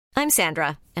I'm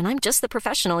Sandra, and I'm just the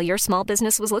professional your small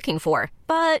business was looking for.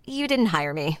 But you didn't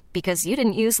hire me because you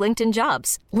didn't use LinkedIn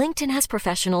Jobs. LinkedIn has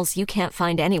professionals you can't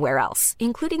find anywhere else,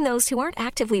 including those who aren't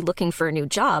actively looking for a new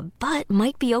job, but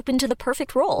might be open to the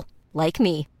perfect role, like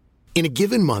me. In a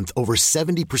given month, over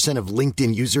 70% of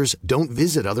LinkedIn users don't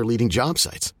visit other leading job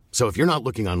sites. So if you're not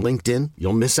looking on LinkedIn,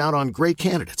 you'll miss out on great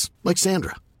candidates like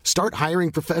Sandra. Start hiring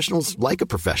professionals like a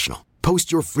professional.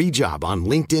 Post your free job on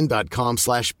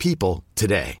linkedin.com/people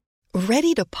today.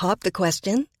 Ready to pop the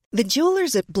question? The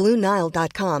jewelers at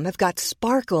BlueNile.com have got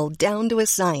sparkle down to a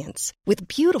science with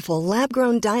beautiful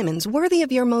lab-grown diamonds worthy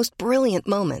of your most brilliant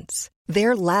moments.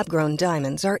 Their lab-grown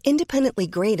diamonds are independently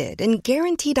graded and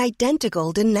guaranteed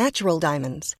identical to natural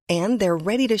diamonds, and they're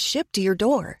ready to ship to your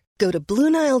door. Go to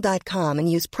BlueNile.com and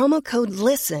use promo code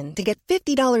LISTEN to get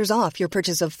 $50 off your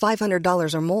purchase of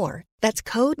 $500 or more. That's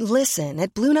code LISTEN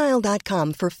at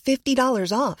BlueNile.com for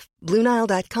 $50 off.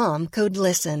 BlueNile.com, code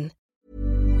LISTEN.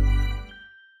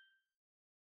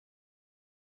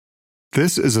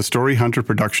 This is a Story Hunter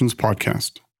Productions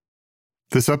podcast.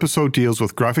 This episode deals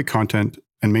with graphic content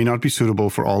and may not be suitable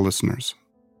for all listeners.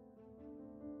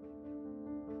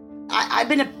 I've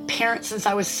been a parent since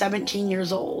I was 17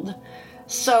 years old.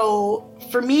 So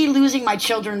for me, losing my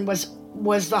children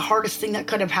was the hardest thing that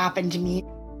could have happened to me.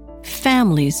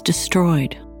 Families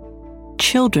destroyed.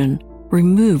 Children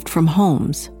removed from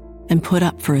homes and put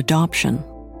up for adoption.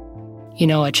 You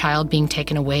know, a child being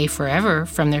taken away forever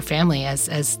from their family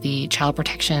as the child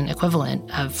protection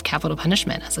equivalent of capital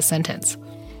punishment as a sentence.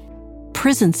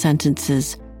 Prison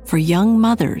sentences for young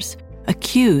mothers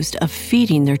accused of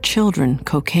feeding their children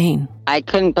cocaine. I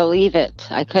couldn't believe it.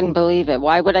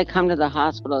 Why would I come to the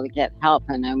hospital to get help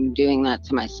and I'm doing that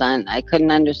to my son? I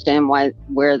couldn't understand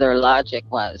where their logic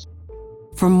was.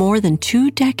 For more than 2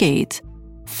 decades,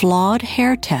 flawed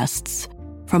hair tests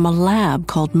from a lab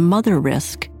called Mother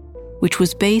Risk, which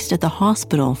was based at the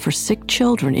Hospital for Sick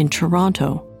Children in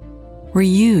Toronto, were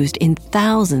used in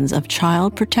thousands of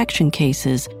child protection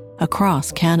cases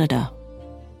across Canada.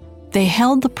 They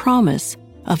held the promise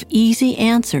of easy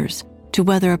answers to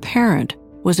whether a parent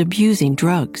was abusing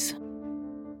drugs.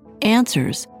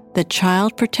 Answers that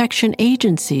child protection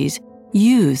agencies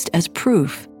used as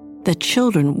proof that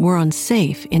children were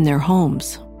unsafe in their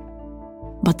homes.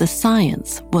 But the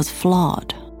science was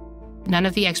flawed. None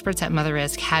of the experts at Mother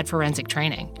Risk had forensic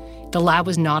training. The lab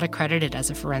was not accredited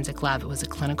as a forensic lab. It was a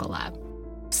clinical lab.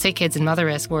 Sick kids in Mother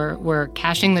Risk were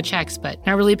cashing the checks, but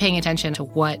not really paying attention to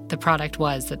what the product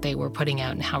was that they were putting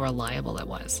out and how reliable it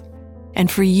was.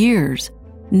 And for years,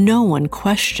 no one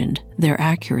questioned their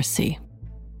accuracy,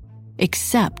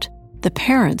 except the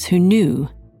parents who knew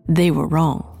they were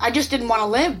wrong. I just didn't want to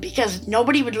live because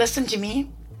nobody would listen to me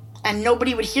and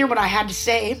nobody would hear what I had to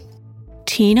say.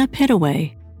 Tina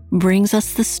Pittaway brings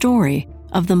us the story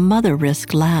of the Mother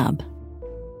Risk Lab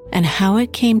and how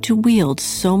it came to wield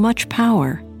so much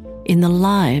power in the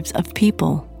lives of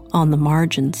people on the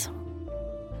margins.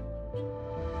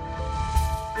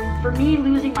 For me,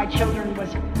 losing my children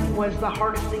was the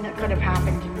hardest thing that could have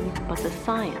happened to me. But the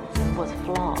science was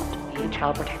flawed. The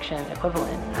child protection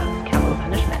equivalent of capital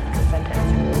punishment as a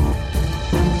sentence.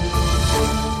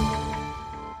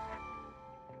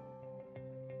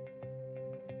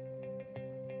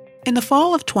 In the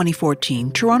fall of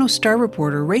 2014, Toronto Star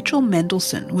reporter Rachel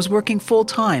Mendelson was working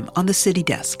full-time on the city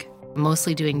desk.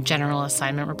 Mostly doing general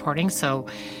assignment reporting, so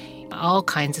all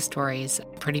kinds of stories,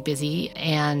 pretty busy.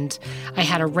 And I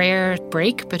had a rare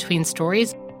break between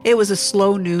stories. It was a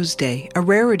slow news day, a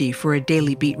rarity for a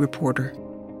daily beat reporter.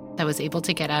 I was able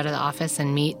to get out of the office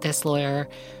and meet this lawyer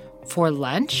for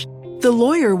lunch. The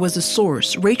lawyer was a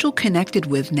source Rachel connected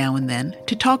with now and then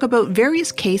to talk about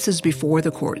various cases before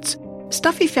the courts.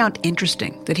 Stuff he found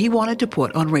interesting that he wanted to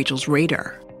put on Rachel's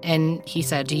radar. And he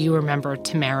said, "Do you remember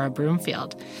Tamara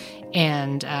Broomfield?"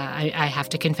 And I have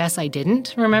to confess I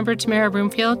didn't remember Tamara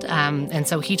Broomfield. And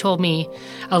so he told me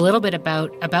a little bit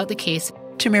about the case.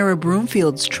 Tamara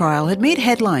Broomfield's trial had made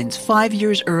headlines 5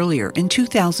 years earlier in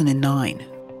 2009.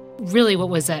 Really what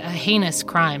was a heinous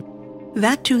crime.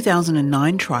 That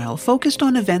 2009 trial focused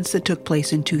on events that took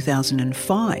place in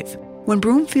 2005, when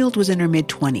Broomfield was in her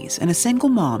mid-20s and a single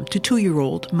mom to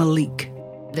 2-year-old Malik.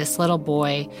 This little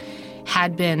boy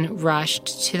had been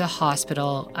rushed to the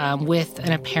hospital with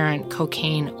an apparent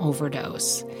cocaine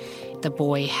overdose. The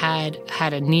boy had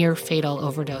a near-fatal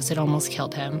overdose. It almost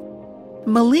killed him.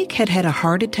 Malik had had a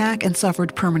heart attack and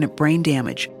suffered permanent brain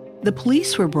damage. The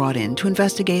police were brought in to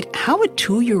investigate how a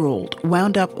 2-year-old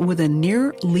wound up with a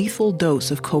near-lethal dose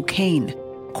of cocaine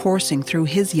coursing through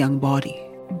his young body.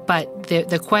 But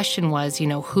the question was,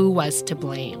 who was to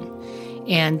blame?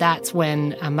 And that's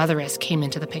when Mother Risk came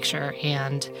into the picture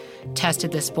and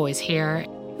tested this boy's hair.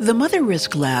 The Mother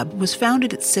Risk Lab was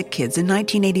founded at Sick Kids in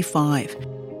 1985.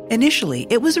 Initially,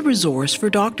 it was a resource for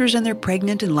doctors and their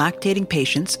pregnant and lactating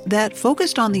patients that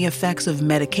focused on the effects of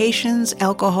medications,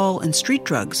 alcohol, and street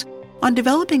drugs on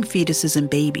developing fetuses and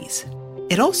babies.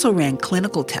 It also ran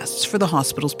clinical tests for the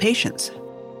hospital's patients.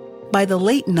 By the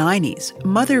late 90s,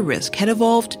 Mother Risk had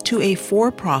evolved to a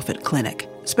for-profit clinic,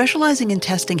 specializing in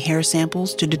testing hair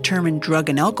samples to determine drug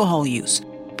and alcohol use,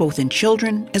 both in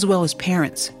children as well as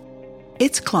parents.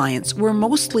 Its clients were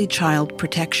mostly child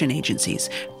protection agencies,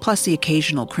 plus the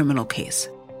occasional criminal case.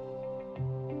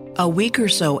 A week or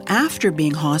so after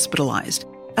being hospitalized,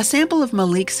 a sample of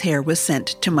Malik's hair was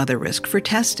sent to Mother Risk for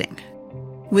testing.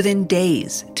 Within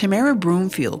days, Tamara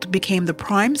Broomfield became the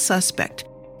prime suspect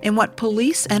in what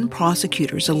police and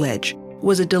prosecutors allege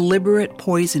was a deliberate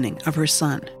poisoning of her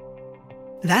son.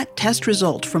 That test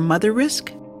result from Mother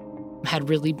Risk had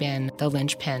really been the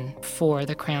linchpin for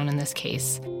the Crown in this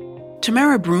case.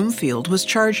 Tamara Broomfield was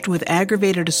charged with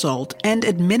aggravated assault and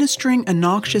administering a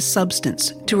noxious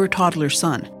substance to her toddler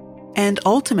son. And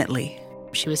ultimately,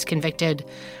 she was convicted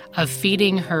of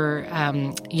feeding her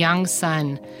young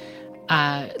son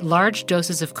large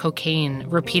doses of cocaine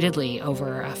repeatedly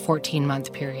over a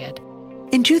 14-month period.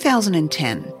 In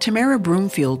 2010, Tamara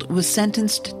Broomfield was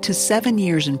sentenced to 7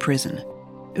 years in prison.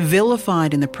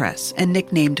 Vilified in the press and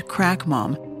nicknamed Crack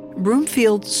Mom,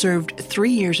 Broomfield served 3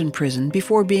 years in prison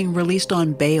before being released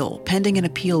on bail pending an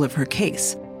appeal of her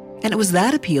case. And it was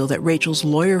that appeal that Rachel's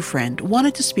lawyer friend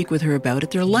wanted to speak with her about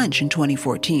at their lunch in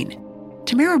 2014.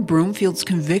 Tamara Broomfield's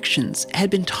convictions had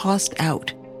been tossed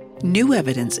out. New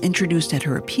evidence introduced at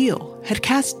her appeal had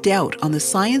cast doubt on the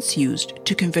science used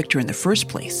to convict her in the first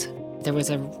place. There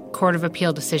was a Court of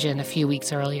Appeal decision a few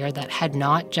weeks earlier that had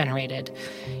not generated,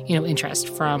 interest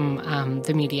from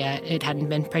the media. It hadn't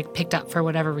been picked up for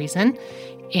whatever reason.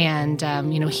 And,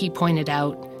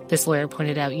 this lawyer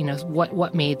pointed out,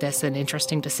 what made this an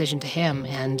interesting decision to him.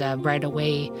 And right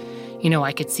away,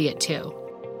 I could see it too.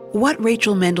 What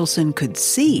Rachel Mendelsohn could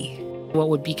see, what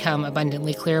would become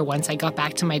abundantly clear once I got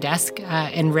back to my desk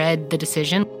and read the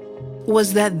decision,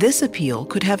 was that this appeal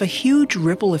could have a huge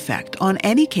ripple effect on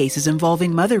any cases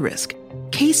involving Mother Risk,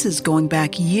 cases going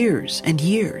back years and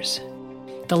years.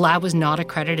 The lab was not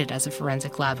accredited as a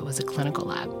forensic lab, it was a clinical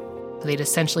lab. They'd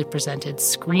essentially presented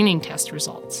screening test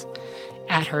results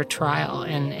at her trial,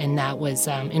 and that was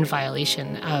in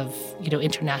violation of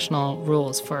international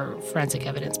rules for forensic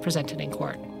evidence presented in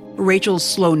court. Rachel's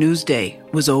slow news day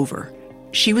was over.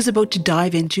 She was about to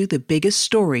dive into the biggest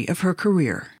story of her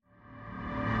career.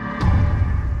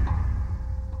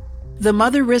 The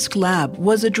Mother Risk Lab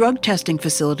was a drug testing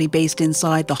facility based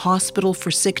inside the Hospital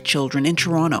for Sick Children in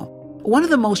Toronto, one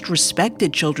of the most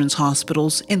respected children's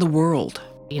hospitals in the world.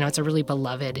 It's a really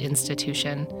beloved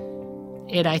institution.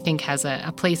 It, I think, has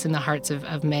a place in the hearts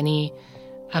of many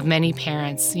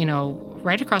parents,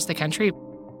 right across the country.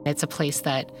 It's a place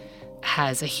that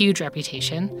has a huge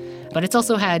reputation, but it's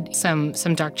also had some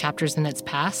dark chapters in its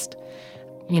past.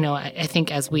 I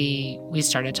think as we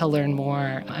started to learn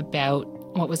more about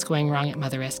what was going wrong at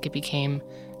Mother Risk, it became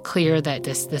clear that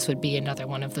this would be another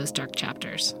one of those dark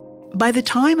chapters. By the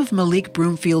time of Malik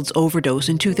Broomfield's overdose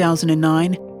in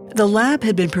 2009, the lab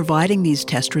had been providing these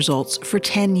test results for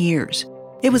 10 years.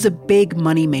 It was a big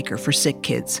moneymaker for Sick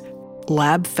Kids.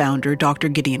 Lab founder Dr.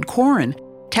 Gideon Coren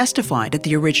testified at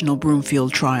the original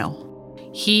Broomfield trial.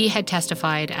 He had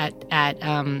testified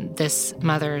at this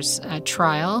mother's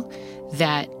trial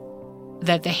that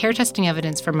the hair testing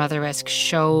evidence for Mother Risk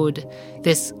showed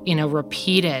this,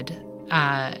 repeated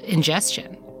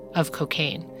ingestion of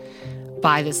cocaine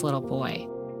by this little boy.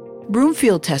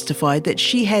 Broomfield testified that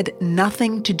she had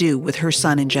nothing to do with her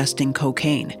son ingesting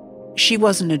cocaine. She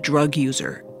wasn't a drug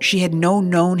user. She had no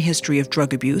known history of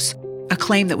drug abuse, a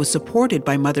claim that was supported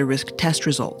by Mother Risk test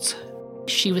results.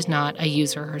 She was not a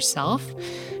user herself.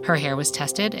 Her hair was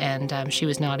tested, and she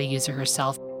was not a user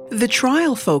herself. The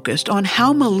trial focused on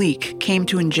how Malik came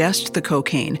to ingest the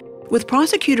cocaine, with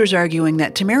prosecutors arguing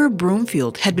that Tamara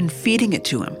Broomfield had been feeding it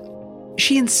to him.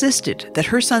 She insisted that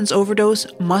her son's overdose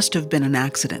must have been an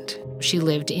accident. She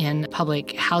lived in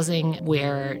public housing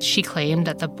where she claimed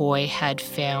that the boy had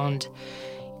found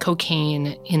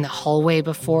cocaine in the hallway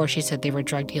before. She said they were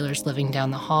drug dealers living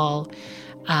down the hall.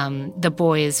 The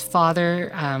boy's father,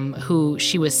 who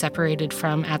she was separated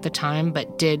from at the time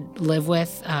but did live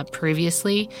with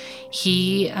previously,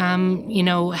 he,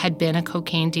 had been a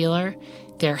cocaine dealer.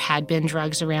 There had been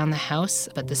drugs around the house,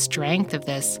 but the strength of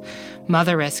this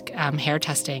Mother Risk hair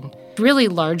testing really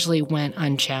largely went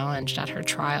unchallenged at her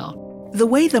trial. The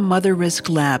way the Mother Risk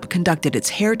Lab conducted its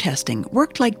hair testing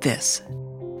worked like this.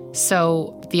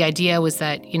 So the idea was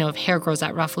that, if hair grows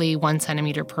at roughly 1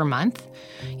 centimeter per month,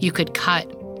 you could cut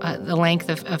the length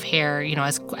of hair,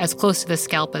 as close to the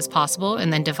scalp as possible,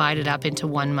 and then divide it up into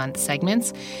 1-month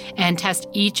segments and test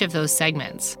each of those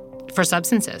segments for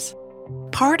substances.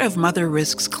 Part of Mother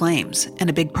Risk's claims, and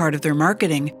a big part of their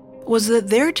marketing, was that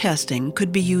their testing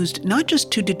could be used not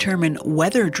just to determine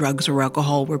whether drugs or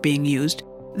alcohol were being used,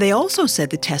 they also said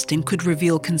the testing could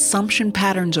reveal consumption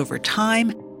patterns over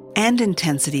time and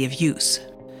intensity of use.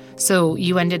 So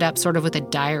you ended up sort of with a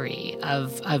diary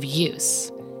of use,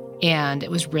 and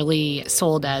it was really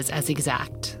sold as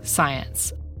exact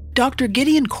science. Dr.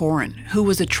 Gideon Coren, who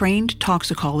was a trained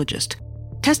toxicologist,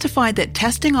 testified that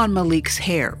testing on Malik's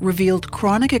hair revealed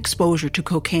chronic exposure to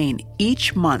cocaine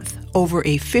each month over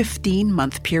a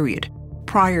 15-month period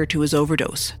prior to his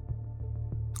overdose.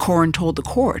 Coren told the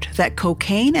court that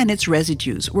cocaine and its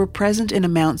residues were present in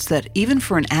amounts that, even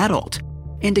for an adult,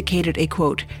 indicated a,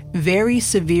 quote, very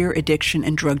severe addiction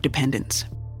and drug dependence.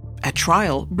 At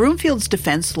trial, Broomfield's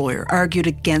defense lawyer argued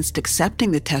against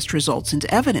accepting the test results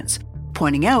into evidence,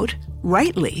 pointing out,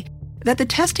 rightly, that the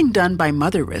testing done by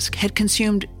Mother Risk had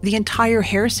consumed the entire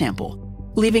hair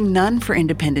sample, leaving none for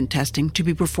independent testing to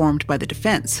be performed by the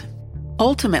defense.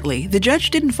 Ultimately, the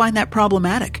judge didn't find that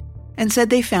problematic and said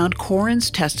they found Coren's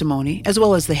testimony, as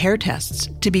well as the hair tests,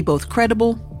 to be both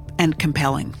credible and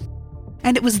compelling.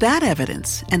 And it was that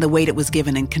evidence and the weight it was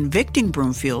given in convicting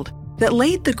Broomfield that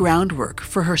laid the groundwork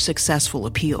for her successful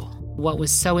appeal. What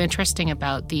was so interesting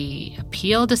about the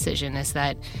appeal decision is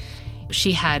that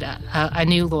she had a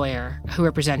new lawyer who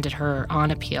represented her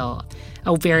on appeal,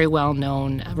 a very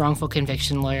well-known wrongful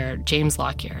conviction lawyer, James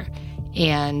Lockyer.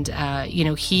 And,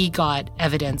 he got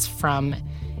evidence from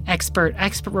expert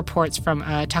reports from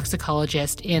a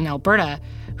toxicologist in Alberta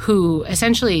who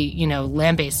essentially,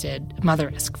 lambasted Mother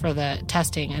Risk for the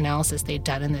testing analysis they'd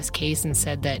done in this case and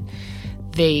said that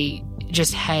they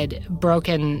just had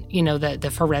broken,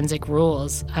 the forensic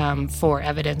rules for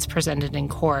evidence presented in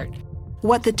court.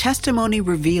 What the testimony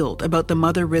revealed about the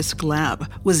Mother Risk Lab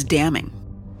was damning.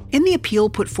 In the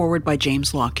appeal put forward by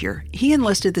James Lockyer, he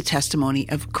enlisted the testimony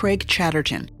of Craig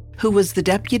Chatterton, who was the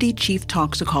deputy chief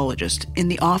toxicologist in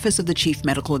the Office of the Chief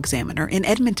Medical Examiner in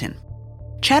Edmonton.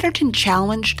 Chatterton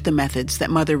challenged the methods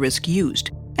that Mother Risk used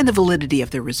and the validity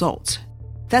of their results.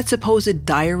 That supposed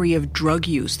diary of drug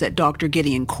use that Dr.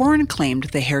 Gideon Coren claimed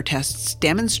the hair tests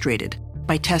demonstrated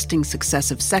by testing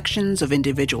successive sections of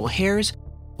individual hairs,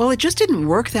 well, it just didn't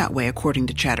work that way, according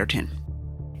to Chatterton.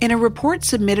 In a report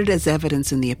submitted as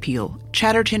evidence in the appeal,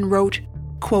 Chatterton wrote,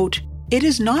 quote, "It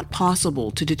is not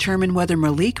possible to determine whether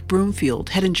Malik Broomfield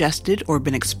had ingested or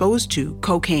been exposed to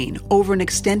cocaine over an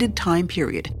extended time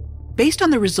period based on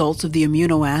the results of the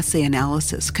immunoassay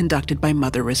analysis conducted by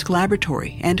Mother Risk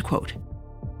Laboratory," end quote.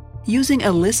 Using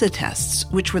ELISA tests,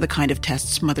 which were the kind of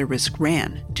tests Mother Risk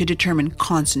ran to determine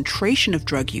concentration of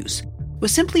drug use,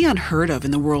 was simply unheard of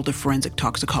in the world of forensic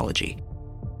toxicology.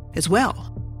 As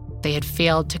well, they had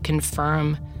failed to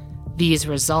confirm these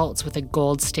results with a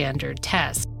gold standard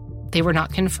test. They were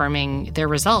not confirming their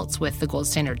results with the gold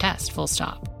standard test, full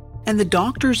stop. And the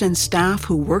doctors and staff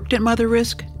who worked at Mother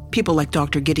Risk, people like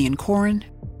Dr. Gideon Coren,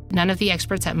 none of the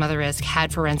experts at Mother Risk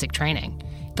had forensic training.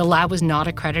 The lab was not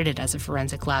accredited as a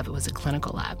forensic lab, it was a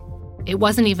clinical lab. It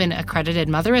wasn't even accredited,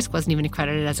 Mother Risk wasn't even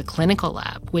accredited as a clinical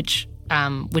lab, which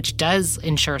does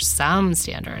ensure some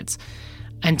standards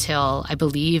until, I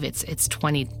believe, it's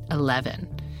 2011.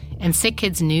 And Sick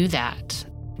Kids knew that.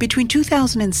 Between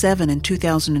 2007 and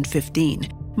 2015,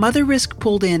 Mother Risk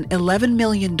pulled in $11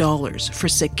 million for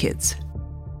Sick Kids.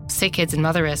 Sick Kids and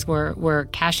Mother Risk were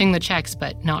cashing the checks,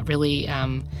 but not really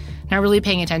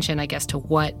paying attention, I guess, to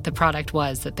what the product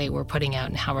was that they were putting out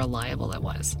and how reliable it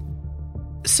was.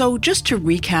 So just to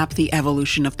recap the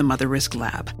evolution of the Mother Risk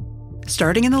Lab.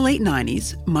 Starting in the late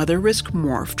 90s, Mother Risk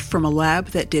morphed from a lab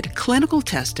that did clinical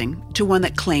testing to one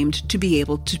that claimed to be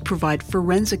able to provide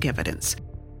forensic evidence.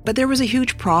 But there was a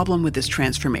huge problem with this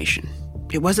transformation.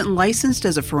 It wasn't licensed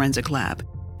as a forensic lab.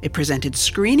 It presented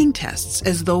screening tests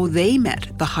as though they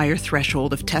met the higher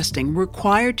threshold of testing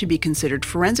required to be considered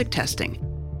forensic testing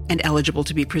and eligible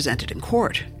to be presented in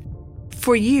court.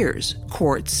 For years,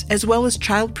 courts, as well as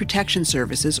child protection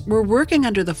services, were working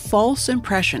under the false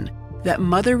impression that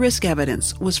Mother Risk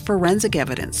evidence was forensic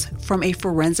evidence from a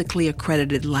forensically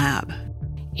accredited lab.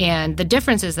 And the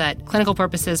difference is that clinical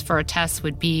purposes for a test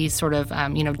would be sort of,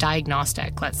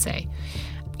 diagnostic, let's say.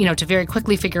 To very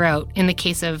quickly figure out, in the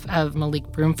case of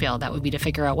Malik Broomfield, that would be to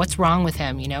figure out what's wrong with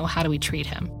him, how do we treat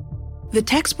him? The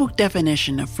textbook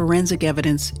definition of forensic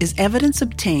evidence is evidence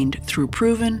obtained through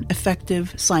proven,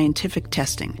 effective, scientific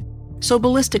testing. So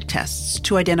ballistic tests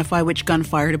to identify which gun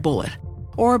fired a bullet,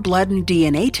 or blood and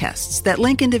DNA tests that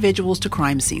link individuals to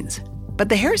crime scenes. But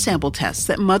the hair sample tests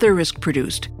that Mother Risk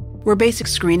produced were basic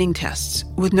screening tests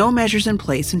with no measures in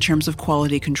place in terms of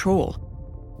quality control.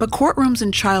 But courtrooms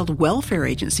and child welfare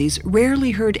agencies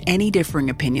rarely heard any differing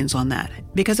opinions on that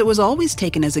because it was always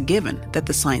taken as a given that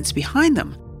the science behind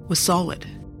them was solid.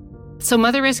 So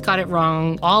Mother Risk got it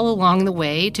wrong all along the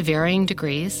way to varying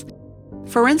degrees.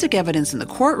 Forensic evidence in the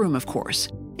courtroom, of course,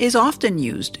 is often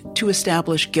used to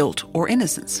establish guilt or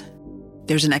innocence.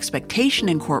 There's an expectation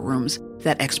in courtrooms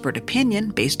that expert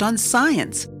opinion based on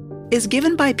science is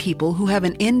given by people who have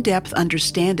an in-depth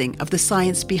understanding of the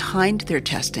science behind their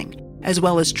testing, as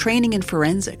well as training in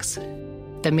forensics.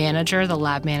 The manager, the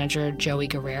lab manager, Joey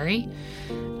Guerrieri,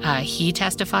 he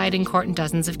testified in court in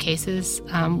dozens of cases,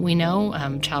 we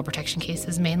know, child protection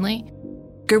cases mainly.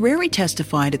 Guerrieri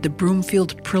testified at the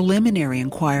Broomfield preliminary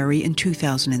inquiry in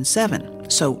 2007,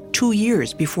 so 2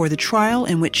 years before the trial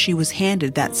in which she was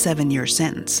handed that 7-year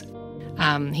sentence.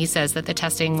 He says that the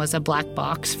testing was a black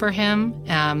box for him,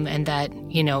 and that,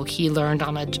 he learned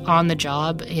on the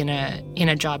job in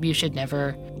a job you should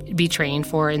never be trained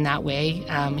for in that way.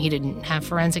 He didn't have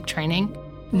forensic training.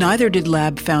 Neither did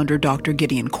lab founder Dr.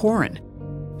 Gideon Corin.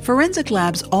 Forensic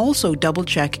labs also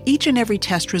double-check each and every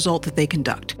test result that they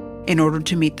conduct in order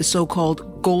to meet the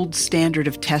so-called gold standard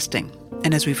of testing.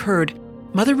 And as we've heard,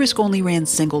 Mother Risk only ran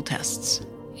single tests.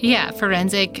 Yeah,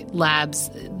 forensic labs,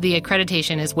 the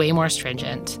accreditation is way more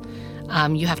stringent.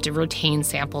 You have to retain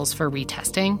samples for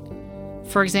retesting.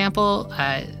 For example,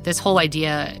 this whole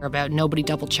idea about nobody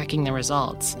double-checking the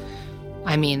results,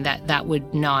 I mean, that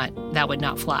would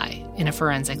not fly in a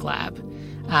forensic lab.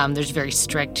 There's a very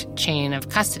strict chain of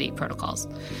custody protocols.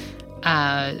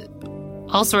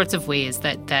 All sorts of ways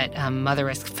that Mother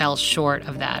Risk fell short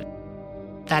of that.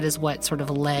 That is what sort of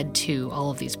led to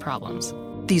all of these problems.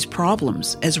 These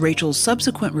problems, as Rachel's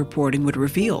subsequent reporting would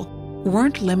reveal,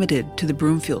 weren't limited to the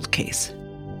Broomfield case.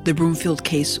 The Broomfield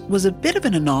case was a bit of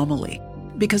an anomaly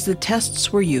because the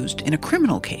tests were used in a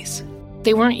criminal case.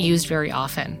 They weren't used very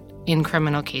often in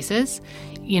criminal cases.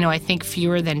 I think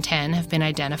fewer than 10 have been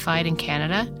identified in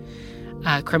Canada,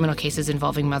 criminal cases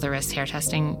involving Mother Risk hair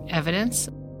testing evidence.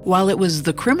 While it was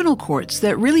the criminal courts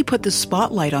that really put the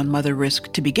spotlight on Mother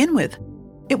Risk to begin with,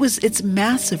 it was its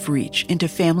massive reach into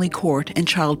family court and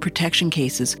child protection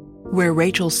cases where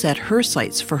Rachel set her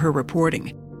sights for her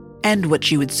reporting. And what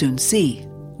she would soon see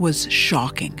was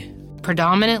shocking.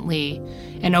 Predominantly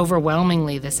and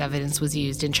overwhelmingly, this evidence was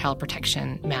used in child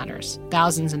protection matters,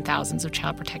 thousands and thousands of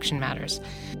child protection matters.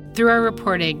 Through our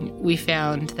reporting, we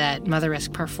found that Mother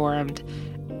Risk performed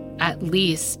at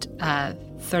least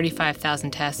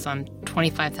 35,000 tests on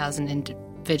 25,000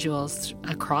 individuals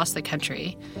across the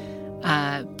country.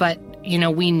 But,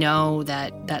 we know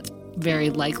that that's very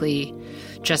likely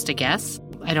just a guess.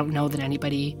 I don't know that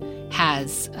anybody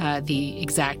has the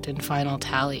exact and final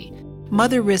tally.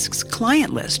 Mother Risk's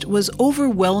client list was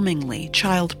overwhelmingly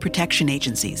child protection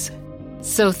agencies.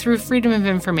 So through Freedom of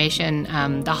Information,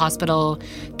 the hospital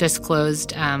disclosed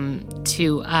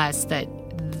to us that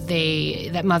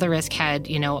Mother Risk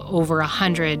had, over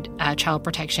 100 child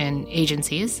protection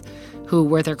agencies who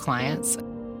were their clients.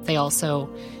 They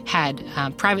also had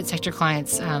private sector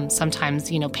clients, sometimes,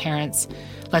 parents,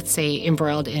 let's say,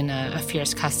 embroiled in a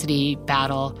fierce custody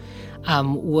battle,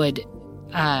 would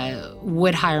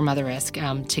hire Mother Risk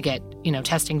to get,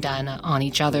 testing done on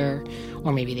each other,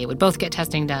 or maybe they would both get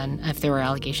testing done if there were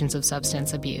allegations of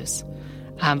substance abuse.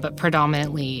 But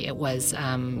predominantly it was,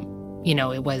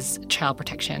 it was child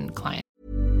protection clients.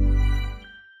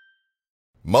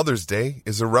 Mother's Day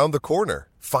is around the corner.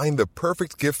 Find the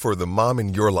perfect gift for the mom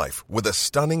in your life with a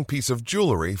stunning piece of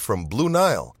jewelry from Blue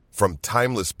Nile. From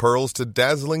timeless pearls to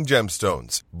dazzling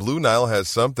gemstones, Blue Nile has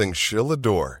something she'll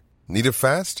adore. Need it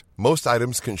fast? Most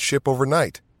items can ship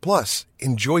overnight. Plus,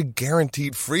 enjoy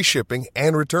guaranteed free shipping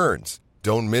and returns.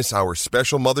 Don't miss our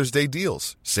special Mother's Day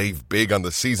deals. Save big on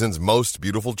the season's most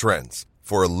beautiful trends.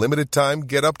 For a limited time,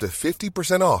 get up to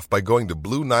 50% off by going to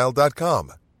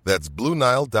BlueNile.com. That's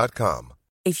BlueNile.com.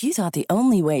 If you thought the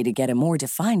only way to get a more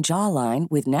defined jawline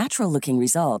with natural-looking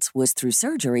results was through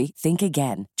surgery, think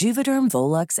again. Juvederm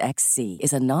Volux XC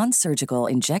is a non-surgical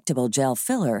injectable gel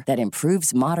filler that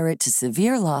improves moderate to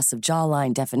severe loss of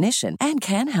jawline definition and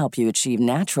can help you achieve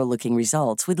natural-looking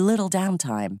results with little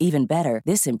downtime. Even better,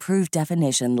 this improved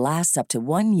definition lasts up to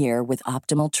 1 year with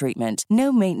optimal treatment.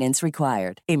 No maintenance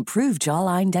required. Improve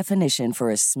jawline definition for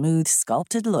a smooth,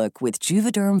 sculpted look with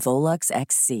Juvederm Volux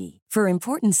XC. For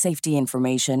important safety information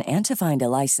information and to find a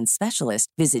licensed specialist,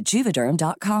 visit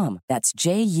Juvederm.com. That's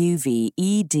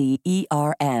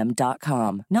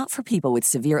JUVEDERM.com. Not for people with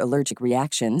severe allergic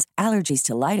reactions, allergies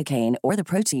to lidocaine, or the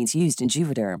proteins used in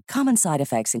Juvederm. Common side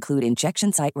effects include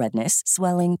injection site redness,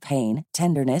 swelling, pain,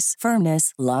 tenderness,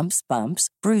 firmness, lumps,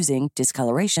 bumps, bruising,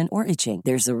 discoloration, or itching.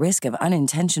 There's a risk of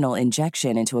unintentional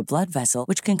injection into a blood vessel,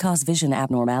 which can cause vision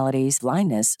abnormalities,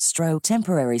 blindness, stroke,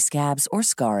 temporary scabs, or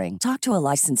scarring. Talk to a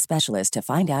licensed specialist to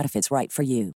find out if it's right for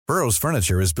you. Burrow's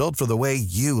furniture is built for the way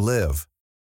you live.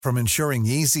 From ensuring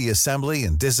easy assembly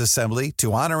and disassembly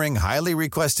to honoring highly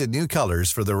requested new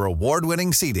colors for their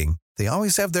award-winning seating, they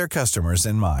always have their customers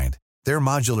in mind. Their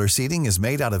modular seating is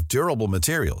made out of durable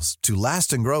materials to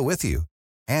last and grow with you.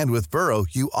 And with Burrow,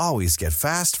 you always get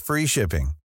fast, free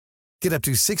shipping. Get up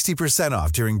to 60%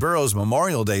 off during Burrow's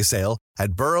Memorial Day sale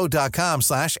at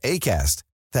burrow.com/ACAST.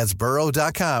 That's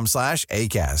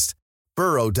burrow.com/ACAST.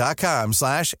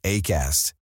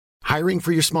 burrow.com/ACAST. Hiring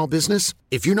for your small business?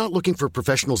 If you're not looking for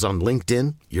professionals on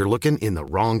LinkedIn, you're looking in the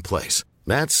wrong place.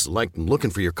 That's like looking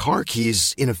for your car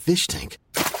keys in a fish tank.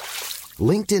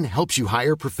 LinkedIn helps you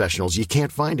hire professionals you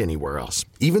can't find anywhere else,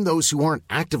 even those who aren't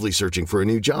actively searching for a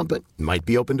new job but might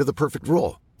be open to the perfect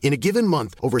role. In a given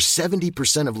month, over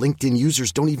 70% of LinkedIn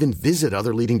users don't even visit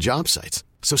other leading job sites.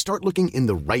 So start looking in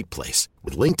the right place.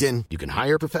 With LinkedIn, you can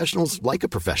hire professionals like a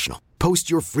professional. Post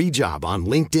your free job on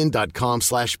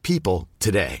linkedin.com/people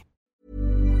today.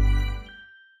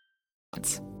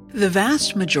 The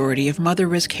vast majority of mother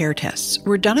risk hair tests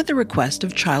were done at the request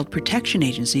of child protection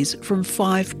agencies from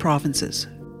 5 provinces.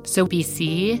 So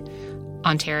BC,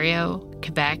 Ontario,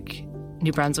 Quebec,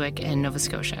 New Brunswick, and Nova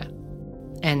Scotia.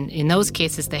 And in those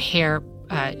cases, the hair,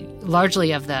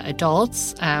 largely of the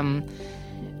adults,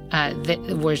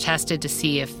 were tested to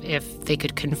see if they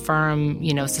could confirm,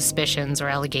 suspicions or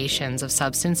allegations of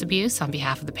substance abuse on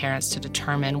behalf of the parents to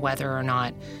determine whether or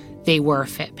not they were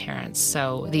fit parents.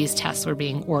 So these tests were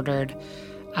being ordered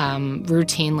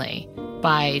routinely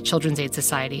by children's aid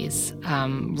societies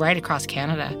right across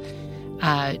Canada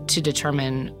to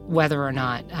determine whether or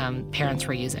not parents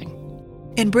were using.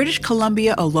 In British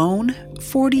Columbia alone,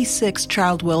 46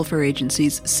 child welfare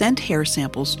agencies sent hair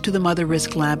samples to the Mother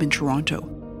Risk Lab in Toronto.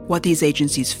 What these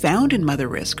agencies found in Mother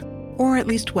Risk, or at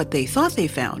least what they thought they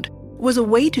found, was a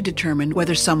way to determine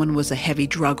whether someone was a heavy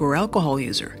drug or alcohol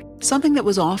user, something that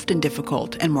was often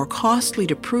difficult and more costly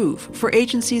to prove for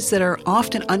agencies that are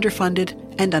often underfunded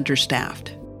and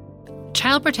understaffed.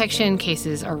 Child protection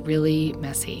cases are really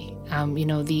messy.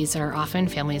 These are often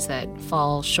families that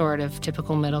fall short of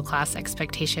typical middle-class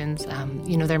expectations.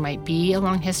 There might be a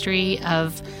long history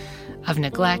of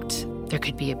neglect. There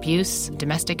could be abuse,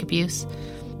 domestic abuse.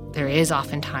 There is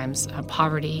oftentimes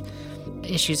poverty,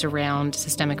 issues around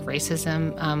systemic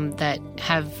racism that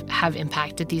have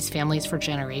impacted these families for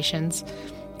generations.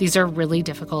 These are really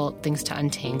difficult things to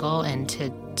untangle and to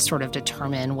sort of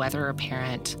determine whether a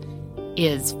parent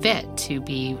is fit to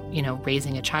be,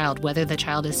 raising a child, whether the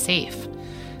child is safe,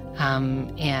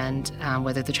 and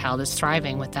whether the child is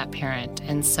thriving with that parent.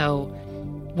 And so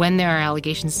when there are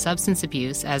allegations of substance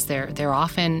abuse, as there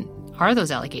often are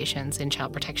those allegations in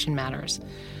child protection matters,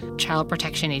 child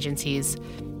protection agencies,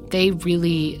 they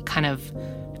really kind of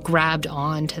grabbed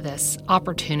on to this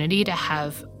opportunity to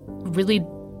have really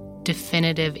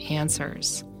definitive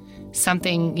answers,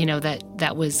 something,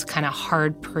 that was kind of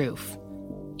hard proof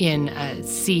in a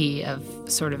sea of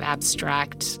sort of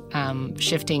abstract,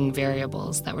 shifting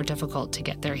variables that were difficult to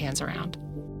get their hands around.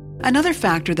 Another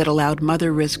factor that allowed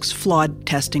Mother Risk's flawed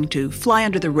testing to fly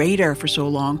under the radar for so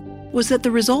long was that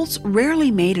the results rarely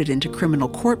made it into criminal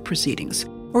court proceedings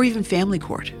or even family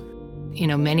court.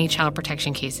 Many child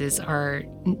protection cases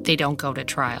they don't go to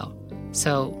trial.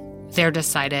 So they're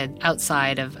decided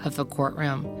outside of the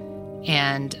courtroom.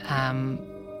 And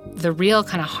the real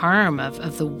kind of harm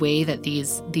of the way that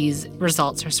these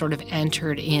results are sort of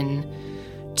entered in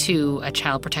to a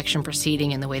child protection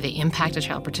proceeding and the way they impact a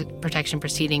child protection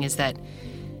proceeding is that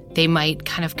they might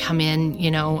kind of come in,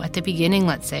 at the beginning,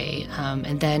 let's say,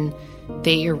 and then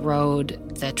they erode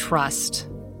the trust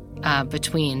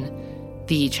between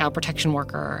the child protection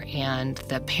worker and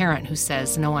the parent who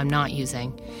says, no, I'm not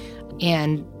using.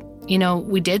 And,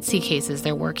 we did see cases,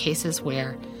 there were cases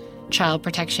where child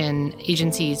protection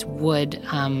agencies would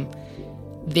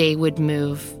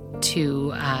move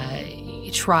to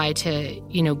try to,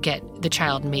 get the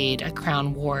child made a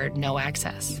Crown ward, no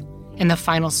access. And the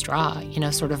final straw,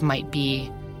 sort of might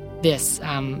be this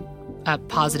a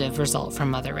positive result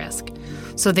from Mother Risk.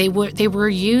 So they were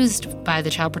used by the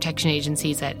child protection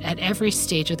agencies at every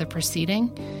stage of the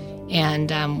proceeding.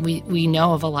 And we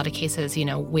know of a lot of cases,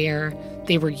 where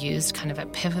They were used kind of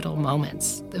at pivotal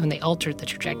moments when they altered the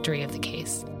trajectory of the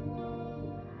case.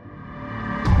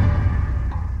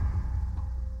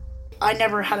 I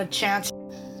never had a chance.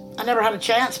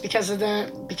 Because of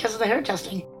the hair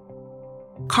testing.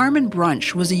 Carmen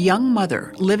Brunch was a young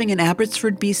mother living in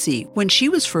Abbotsford, BC, when she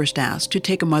was first asked to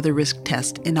take a mother risk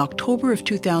test in October of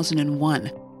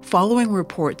 2001, following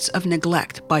reports of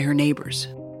neglect by her neighbors.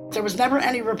 There was never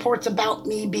any reports about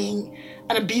me being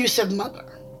an abusive mother.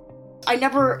 I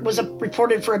never was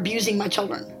reported for abusing my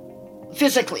children,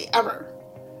 physically, ever.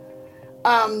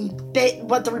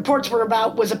 What the reports were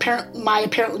about was my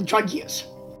apparent drug use.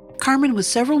 Carmen was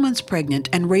several months pregnant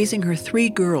and raising her 3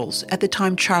 girls at the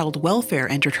time child welfare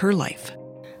entered her life.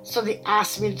 So they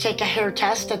asked me to take a hair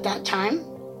test at that time,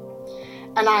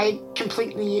 and I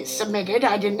completely submitted.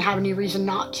 I didn't have any reason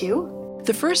not to.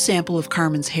 The first sample of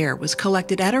Carmen's hair was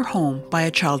collected at her home by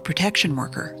a child protection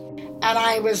worker. And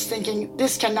I was thinking,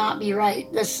 this cannot be right.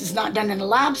 This is not done in a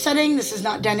lab setting. This is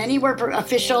not done anywhere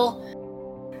official.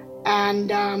 And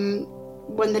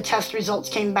when the test results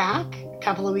came back a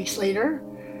couple of weeks later,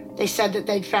 they said that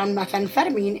they'd found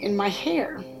methamphetamine in my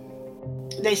hair.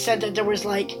 They said that there was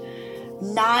like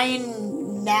 9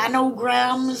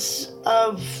 nanograms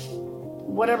of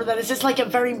whatever that is. It's like a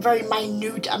very, very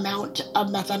minute amount of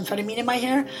methamphetamine in my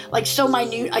hair. Like so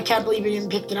minute, I can't believe I even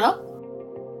picked it up.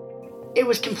 It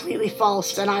was completely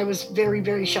false, and I was very,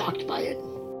 very shocked by it.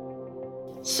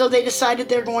 So they decided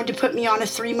they're going to put me on a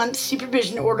 3-month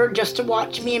supervision order just to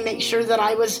watch me and make sure that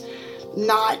I was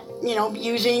not,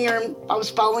 using or I was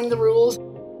following the rules.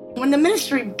 When the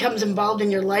ministry becomes involved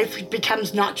in your life, it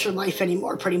becomes not your life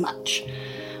anymore, pretty much.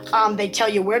 They tell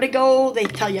you where to go. They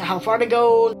tell you how far to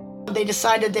go. They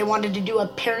decided they wanted to do a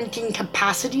parenting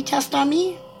capacity test on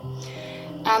me.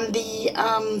 And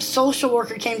the social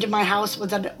worker came to my house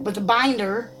with a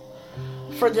binder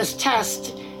for this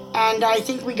test. And I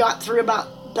think we got through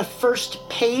about the first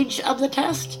page of the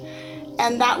test.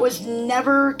 And that was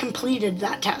never completed,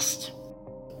 that test.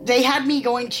 They had me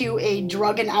going to a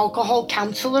drug and alcohol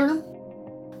counselor.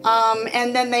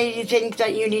 And then they think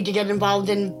that you need to get involved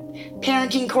in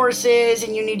parenting courses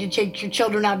and you need to take your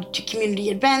children out to community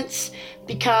events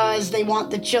because they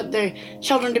want the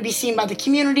children to be seen by the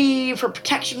community for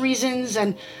protection reasons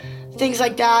and things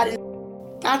like that.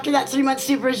 And after that 3-month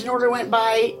supervision order went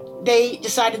by, they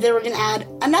decided they were going to add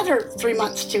another 3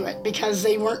 months to it because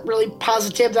they weren't really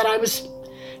positive that I was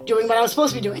doing what I was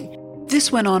supposed to be doing.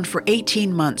 This went on for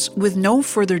 18 months with no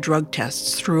further drug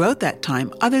tests throughout that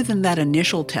time other than that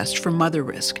initial test for mother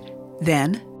risk.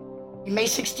 Then, May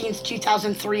 16th,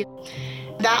 2003,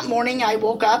 that morning I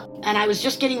woke up and I was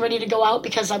just getting ready to go out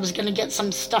because I was going to get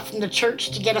some stuff from the church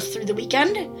to get us through the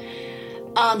weekend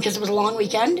because it was a long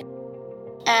weekend.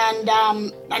 And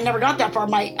I never got that far.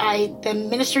 The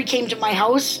ministry came to my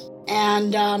house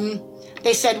and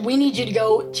they said, we need you to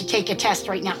go to take a test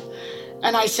right now.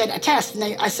 And I said, a test? And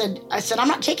I said, I'm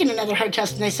not taking another hair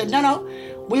test. And they said, no,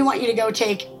 we want you to go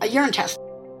take a urine test.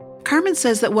 Carmen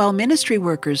says that while ministry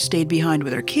workers stayed behind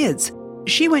with her kids,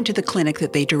 she went to the clinic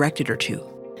that they directed her to.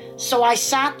 So I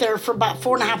sat there for about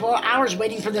 4.5 hours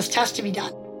waiting for this test to be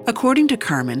done. According to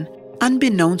Carmen,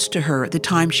 unbeknownst to her at the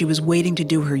time she was waiting to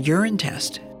do her urine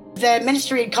test, the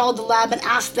ministry had called the lab and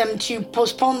asked them to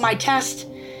postpone my test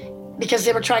because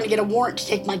they were trying to get a warrant to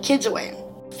take my kids away.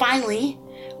 Finally,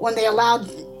 when they allowed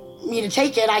me to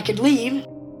take it, I could leave.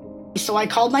 So I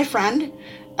called my friend,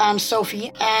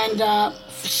 Sophie, and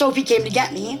Sophie came to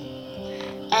get me.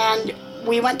 And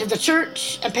we went to the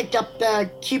church and picked up the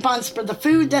coupons for the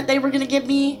food that they were going to give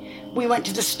me. We went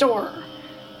to the store.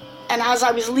 And as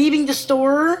I was leaving the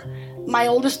store, my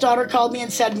oldest daughter called me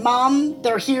and said, Mom,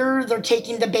 they're here, they're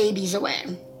taking the babies away.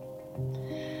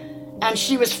 And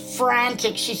she was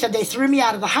frantic. She said, they threw me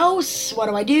out of the house. What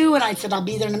do I do? And I said, I'll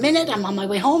be there in a minute. I'm on my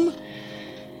way home.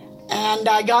 And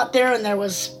I got there and there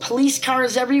was police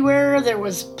cars everywhere. There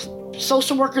was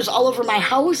social workers all over my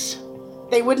house.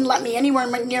 They wouldn't let me anywhere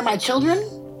near my children.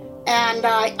 And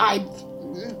I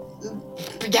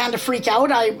began to freak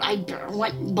out. I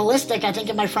went ballistic, I think,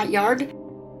 in my front yard.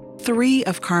 3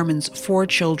 of Carmen's 4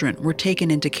 children were taken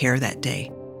into care that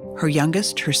day. Her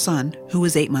youngest, her son, who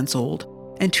was 8 months old,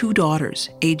 and 2 daughters,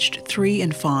 aged 3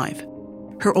 and 5.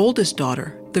 Her oldest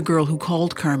daughter, the girl who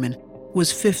called Carmen,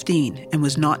 was 15 and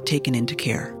was not taken into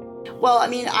care. Well, I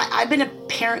mean, I've been a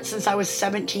parent since I was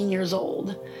 17 years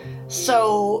old.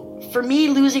 So for me,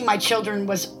 losing my children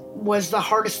was the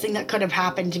hardest thing that could have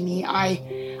happened to me.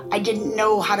 I didn't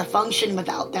know how to function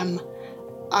without them.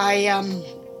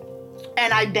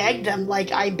 And I begged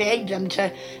them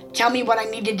to tell me what I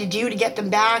needed to do to get them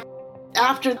back.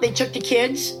 After they took the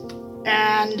kids,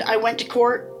 and I went to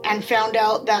court, and found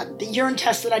out that the urine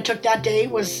test that I took that day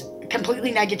was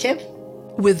completely negative.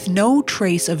 With no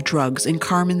trace of drugs in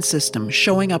Carmen's system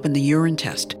showing up in the urine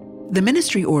test, the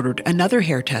ministry ordered another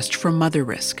hair test from Mother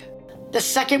Risk. The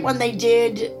second one they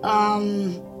did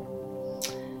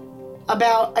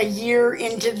about a year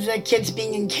into the kids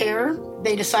being in care,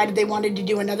 they decided they wanted to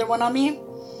do another one on me.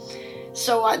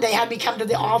 So they had me come to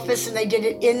the office, and they did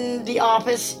it in the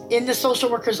office, in the social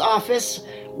worker's office,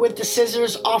 with the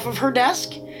scissors off of her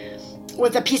desk,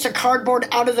 with a piece of cardboard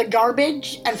out of the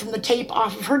garbage and from the tape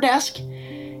off of her desk.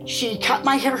 She cut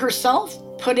my hair herself,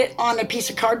 put it on a piece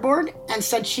of cardboard, and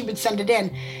said she would send it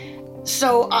in.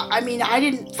 So, I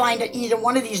didn't find that either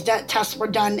one of these tests were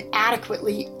done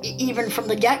adequately, even from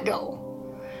the get-go.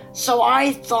 So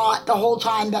I thought the whole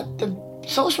time that the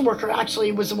social worker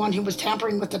actually was the one who was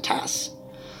tampering with the tests.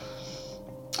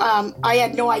 I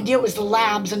had no idea it was the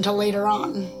labs until later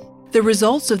on. The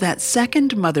results of that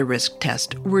second Mother Risk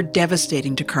test were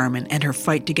devastating to Carmen and her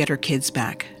fight to get her kids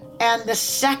back. And the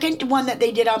second one that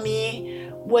they did on me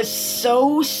was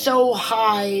so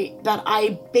high that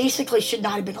I basically should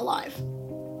not have been alive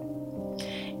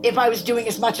if I was doing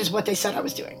as much as what they said I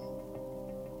was doing.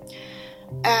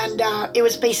 And it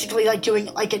was basically like doing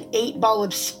like an 8 ball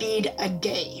of speed a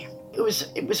day. It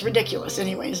was ridiculous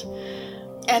anyways.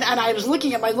 And I was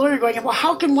looking at my lawyer going, well,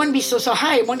 how can one be so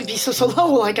high and one can be so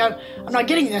low? Like, I'm not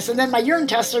getting this. And then my urine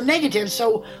tests are negative,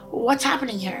 so what's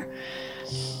happening here?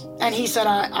 And he said,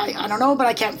 I don't know, but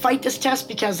I can't fight this test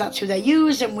because that's who they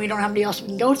use and we don't have anybody else we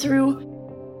can go through.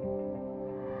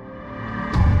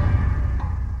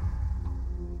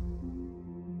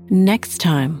 Next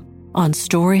time on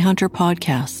Story Hunter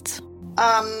Podcasts.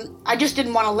 I just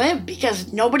didn't want to live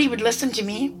because nobody would listen to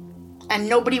me and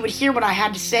nobody would hear what I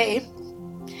had to say.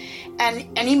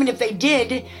 And even if they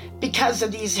did, because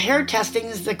of these hair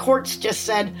testings, the courts just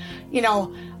said,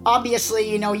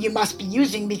 obviously, you must be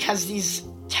using because these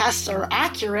tests are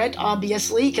accurate,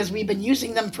 obviously, because we've been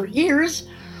using them for years.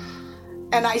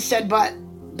 And I said, but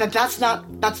that's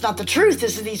not the truth.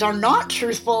 These are not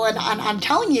truthful, and I'm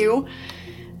telling you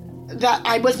that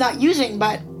I was not using,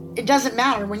 but it doesn't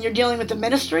matter. When you're dealing with the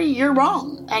ministry, you're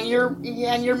wrong, and you're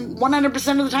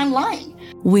 100% of the time lying.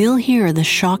 We'll hear the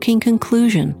shocking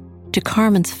conclusion to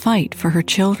Carmen's fight for her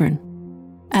children,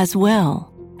 as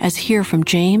well as hear from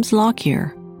James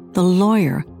Lockyer, the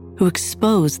lawyer who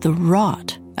exposed the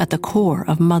rot at the core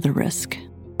of Mother Risk.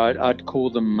 I'd call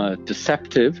them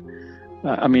deceptive.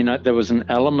 There was an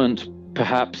element,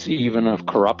 perhaps even of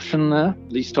corruption there,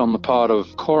 at least on the part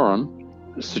of Corin,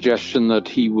 a suggestion that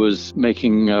he was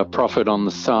making a profit on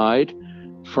the side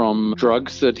from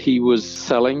drugs that he was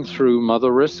selling through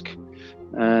Mother Risk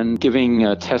and giving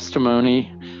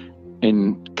testimony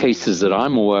in cases that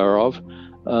I'm aware of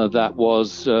that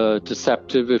was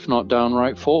deceptive, if not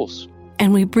downright false.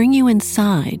 And we bring you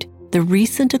inside the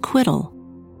recent acquittal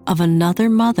of another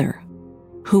mother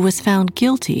who was found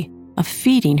guilty of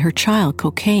feeding her child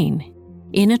cocaine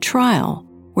in a trial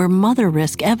where Mother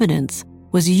Risk evidence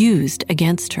was used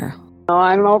against her. Oh,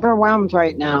 I'm overwhelmed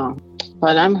right now,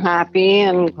 but I'm happy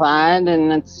and glad,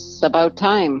 and it's about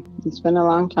time. It's been a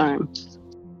long time.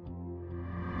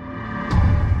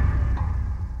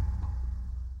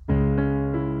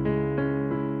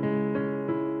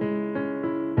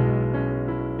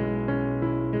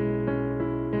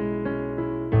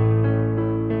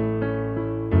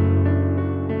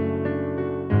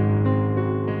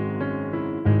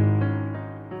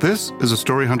 This is a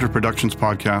Story Hunter Productions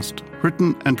podcast,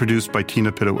 written and produced by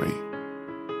Tina Pittaway.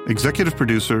 Executive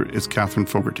producer is Catherine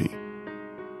Fogarty.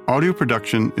 Audio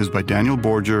production is by Daniel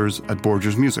Borgers at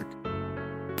Borgers Music.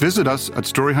 Visit us at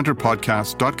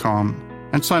storyhunterpodcast.com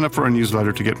and sign up for our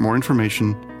newsletter to get more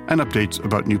information and updates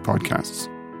about new podcasts.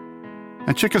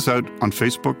 And check us out on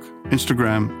Facebook,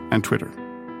 Instagram, and Twitter.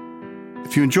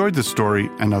 If you enjoyed this story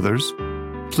and others,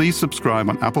 please subscribe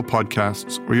on Apple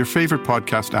Podcasts or your favorite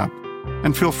podcast app,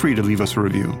 and feel free to leave us a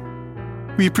review.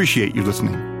 We appreciate you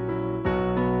listening.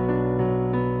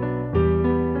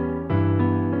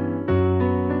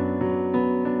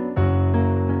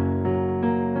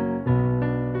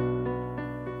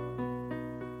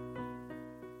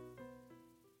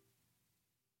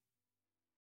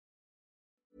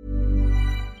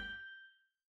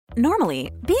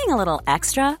 Normally, being a little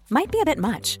extra might be a bit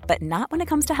much, but not when it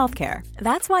comes to healthcare.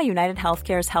 That's why United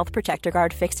Healthcare's Health Protector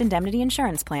Guard fixed indemnity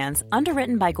insurance plans,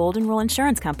 underwritten by Golden Rule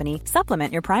Insurance Company,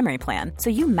 supplement your primary plan so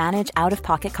you manage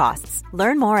out-of-pocket costs.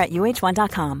 Learn more at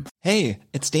UH1.com. Hey,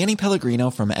 it's Danny Pellegrino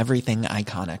from Everything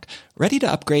Iconic. Ready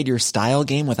to upgrade your style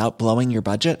game without blowing your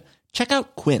budget? Check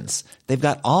out Quince. They've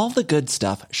got all the good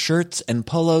stuff, shirts and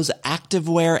polos,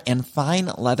 activewear, and fine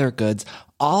leather goods,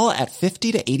 all at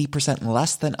 50 to 80%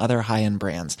 less than other high-end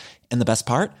brands. And the best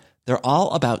part? They're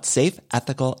all about safe,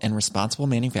 ethical, and responsible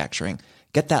manufacturing.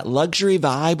 Get that luxury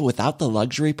vibe without the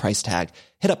luxury price tag.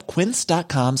 Hit up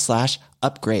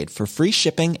quince.com/upgrade for free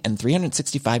shipping and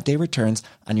 365-day returns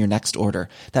on your next order.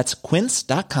 That's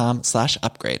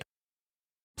quince.com/upgrade.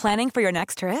 Planning for your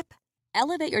next trip?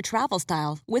 Elevate your travel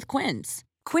style with Quince.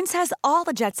 Quince has all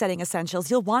the jet-setting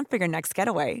essentials you'll want for your next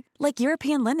getaway, like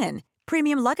European linen,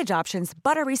 premium luggage options,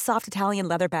 buttery soft Italian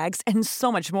leather bags, and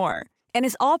so much more. And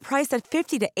is all priced at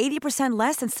 50 to 80%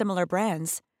 less than similar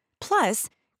brands. Plus,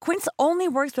 Quince only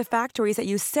works with factories that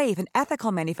use safe and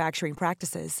ethical manufacturing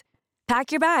practices.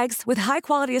 Pack your bags with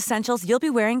high-quality essentials you'll be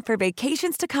wearing for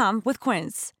vacations to come with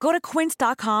Quince. Go to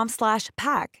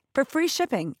quince.com/pack for free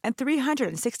shipping and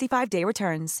 365-day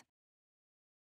returns.